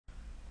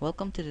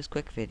Welcome to this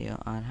quick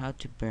video on how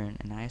to burn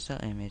an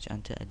ISO image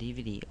onto a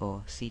DVD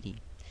or CD.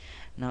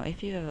 Now,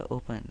 if you have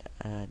opened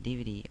a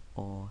DVD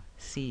or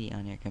CD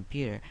on your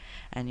computer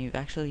and you've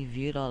actually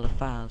viewed all the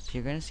files,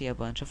 you're going to see a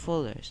bunch of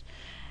folders.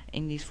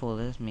 In these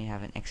folders may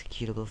have an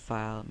executable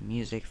file,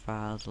 music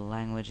files,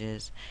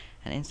 languages,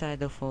 and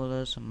inside the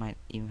folders might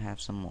even have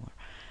some more.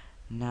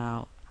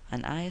 Now,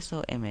 an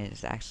ISO image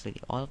is actually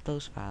all of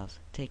those files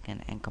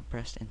taken and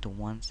compressed into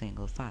one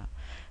single file,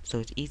 so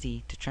it's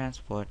easy to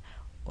transport.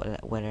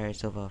 Whether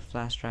it's over a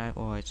flash drive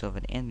or it's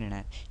over the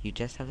internet, you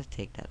just have to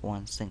take that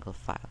one single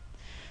file.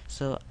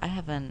 So I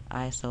have an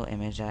ISO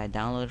image that I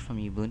downloaded from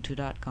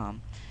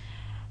ubuntu.com,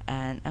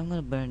 and I'm going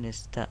to burn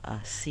this to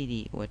a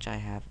CD which I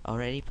have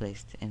already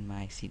placed in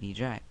my CD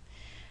drive.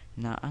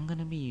 Now I'm going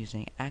to be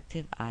using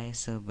Active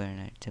ISO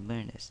Burner to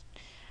burn this.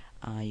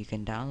 You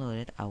can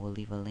download it. I will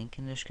leave a link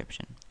in the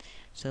description.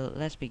 So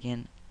let's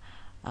begin.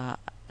 Let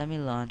me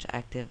launch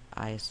Active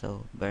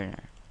ISO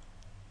Burner,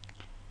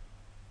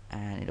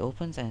 and it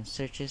opens and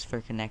searches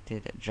for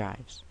connected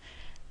drives.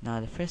 Now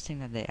the first thing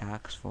that they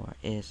ask for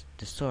is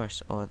the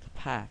source or the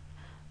path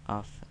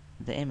of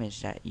the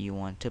image that you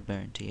want to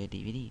burn to your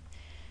DVD.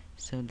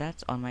 So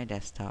that's on my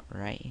desktop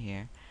right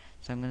here.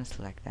 So I'm going to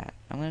select that.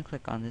 I'm going to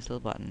click on this little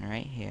button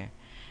right here,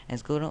 and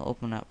it's going to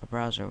open up a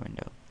browser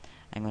window.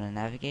 I'm going to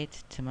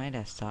navigate to my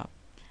desktop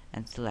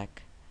and select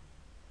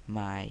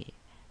my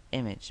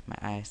image, my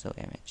ISO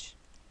image.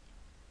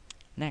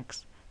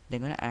 Next, they're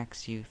going to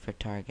ask you for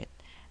target,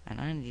 and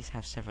all of these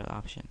have several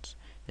options.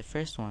 The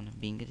first one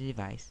being the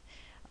device.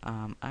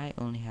 I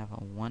only have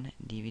a one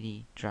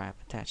DVD drive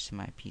attached to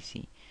my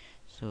PC,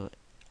 so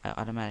I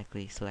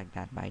automatically select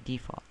that by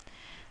default.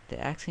 They're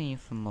asking you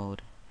for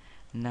mode.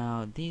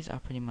 Now these are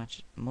pretty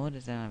much, mode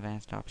is an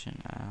advanced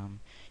option.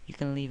 You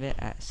can leave it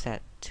at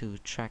set to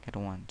track at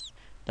once.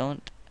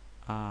 Don't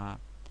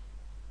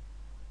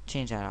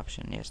change that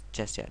option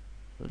just yet.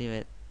 Leave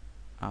it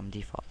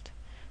default.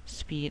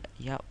 Speed,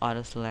 you have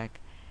auto select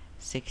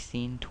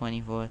 16,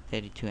 24,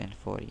 32, and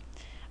 40.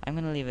 I'm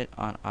gonna leave it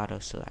on auto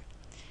select.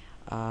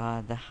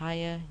 The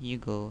higher you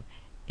go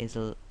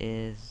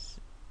is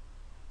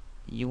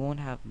you won't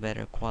have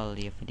better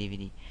quality of a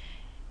DVD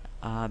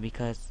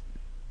because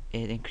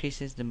it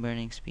increases the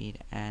burning speed,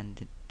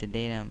 and the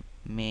data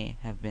may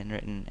have been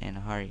written in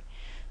a hurry.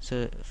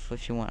 So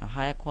if you want a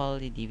higher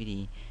quality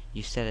DVD,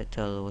 you set it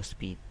to a lower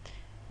speed,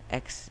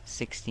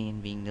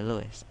 X16 being the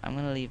lowest. I'm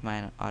gonna leave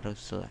mine on auto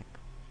select.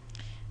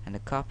 And the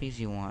copies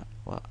you want,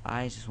 well,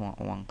 I just want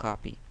one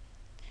copy.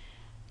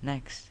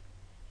 Next,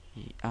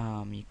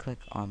 you click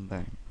on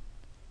burn,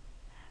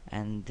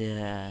 and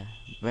the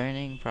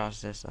burning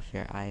process of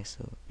your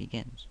ISO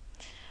begins.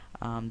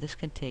 This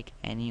can take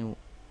anywhere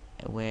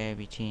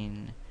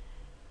between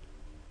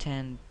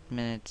 10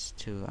 minutes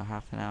to a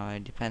half an hour,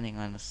 depending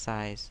on the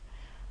size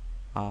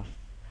of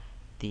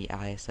the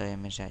ISO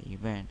image that you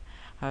burn.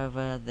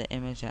 However, the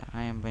image that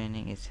I am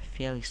burning is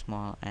fairly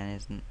small and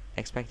is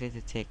expected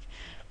to take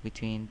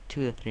between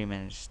 2 to 3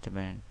 minutes to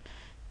burn.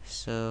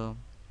 So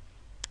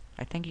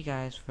I thank you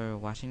guys for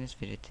watching this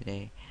video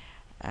today,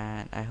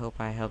 and I hope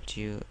I helped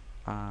you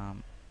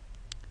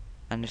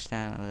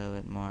understand a little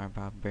bit more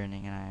about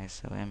burning an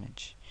ISO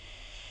image.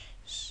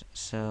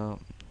 So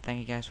thank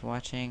you guys for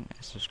watching.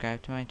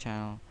 Subscribe to my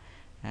channel,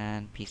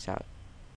 and peace out.